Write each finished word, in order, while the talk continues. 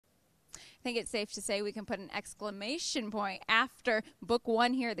I think it's safe to say we can put an exclamation point after Book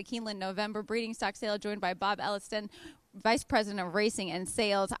 1 here at the Keeneland November Breeding Stock Sale, joined by Bob Elliston, Vice President of Racing and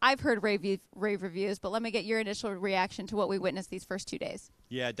Sales. I've heard rave reviews, but let me get your initial reaction to what we witnessed these first 2 days.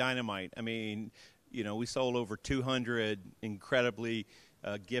 Yeah, dynamite. I mean, you know, we sold over 200 incredibly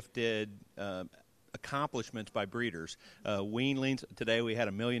gifted accomplishments by breeders. Weanlings, today we had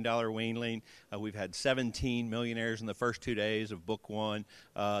 $1 million weanling. We've had 17 millionaires in the first 2 days of Book 1.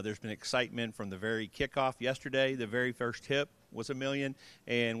 There's been excitement from the very kickoff yesterday. The very first hip was $1 million,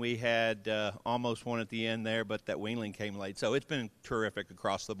 and we had almost one at the end there, but that weanling came late. So it's been terrific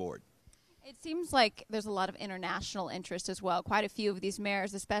across the board. It seems like there's a lot of international interest as well. Quite a few of these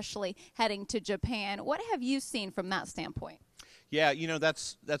mares, especially heading to Japan. What have you seen from that standpoint? Yeah, you know,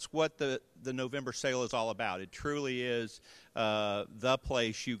 that's what the November sale is all about. It truly is the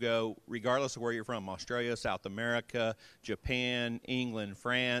place you go, regardless of where you're from, Australia, South America, Japan, England,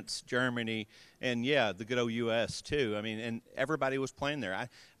 France, Germany, and, yeah, the good old U.S., too. I mean, and everybody was playing there.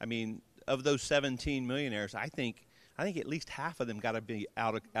 I mean, of those 17 millionaires, I think at least half of them got to be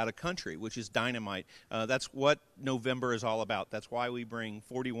out of country, which is dynamite. That's what November is all about. That's why we bring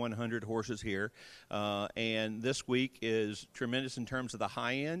 4,100 horses here. And this week is tremendous in terms of the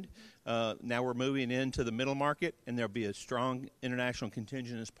high end. Now we're moving into the middle market, and there'll be a strong international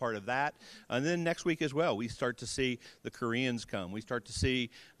contingent as part of that. And then next week as well, we start to see the Koreans come. We start to see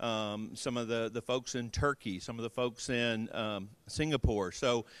some of the folks in Turkey, some of the folks in Singapore.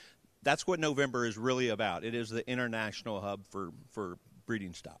 So that's what November is really about. It is the international hub for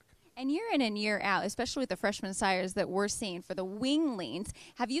breeding stock. And year in and year out, especially with the freshman sires that we're seeing for the weanlings,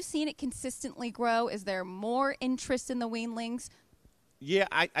 have you seen it consistently grow? Is there more interest in the weanlings? Yeah,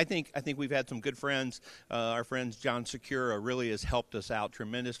 I think we've had some good friends. Our friends John Secura really has helped us out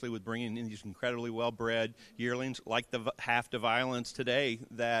tremendously with bringing in these incredibly well-bred yearlings, like the Half to Violence today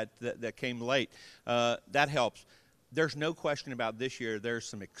that came late. That helps. There's no question about this year. There's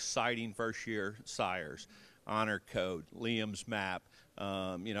some exciting first-year sires, Honor Code, Liam's Map.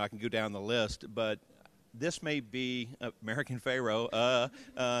 You know, I can go down the list, but this may be American Pharaoh.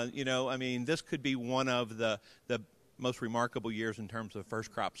 You know, I mean, this could be one of the most remarkable years in terms of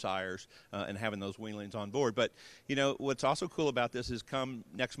first crop sires and having those weanlings on board. But, you know, what's also cool about this is come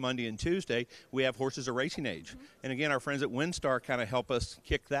next Monday and Tuesday, we have horses of racing age. Mm-hmm. And again, our friends at WinStar kind of help us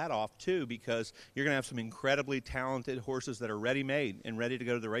kick that off too, because you're going to have some incredibly talented horses that are ready-made and ready to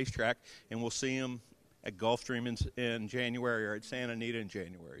go to the racetrack, and we'll see them at Gulfstream in January or at Santa Anita in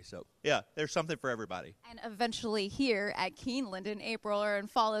January. So, yeah, there's something for everybody. And eventually here at Keeneland in April or in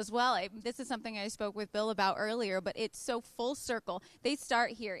fall as well. This is something I spoke with Bill about earlier, but it's so full circle. They start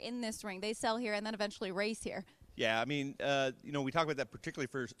here in this ring, they sell here, and then eventually race here. Yeah, I mean, you know, we talk about that particularly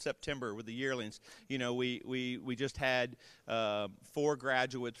for September with the yearlings. You know, we just had 4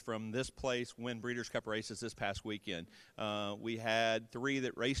 graduates from this place win Breeders' Cup races this past weekend. We had 3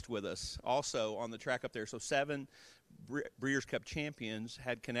 that raced with us also on the track up there. So 7 Breeders' Cup champions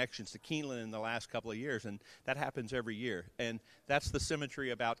had connections to Keeneland in the last couple of years, and that happens every year. And that's the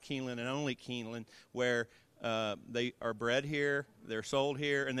symmetry about Keeneland and only Keeneland, where they are bred here, they're sold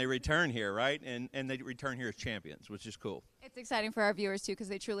here, and they return here, right? And they return here as champions, which is cool. It's exciting for our viewers, too, because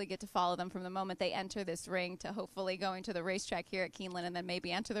they truly get to follow them from the moment they enter this ring to hopefully going to the racetrack here at Keeneland and then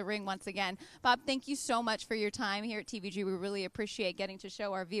maybe enter the ring once again. Bob, thank you so much for your time here at TVG. We really appreciate getting to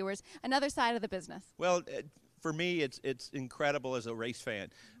show our viewers another side of the business. Well, for me, it's incredible as a race fan.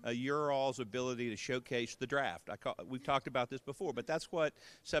 Your all's ability to showcase the draft. We've talked about this before, but that's what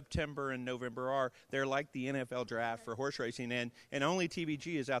September and November are. They're like the NFL draft for horse racing, and only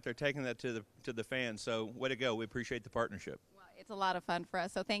TVG is out there taking that to the fans. So way to go. We appreciate the partnership. Well, it's a lot of fun for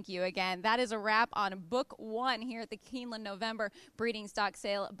us, so thank you again. That is a wrap on Book 1 here at the Keeneland November Breeding Stock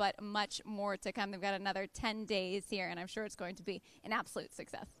Sale, but much more to come. They've got another 10 days here, and I'm sure it's going to be an absolute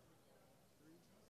success.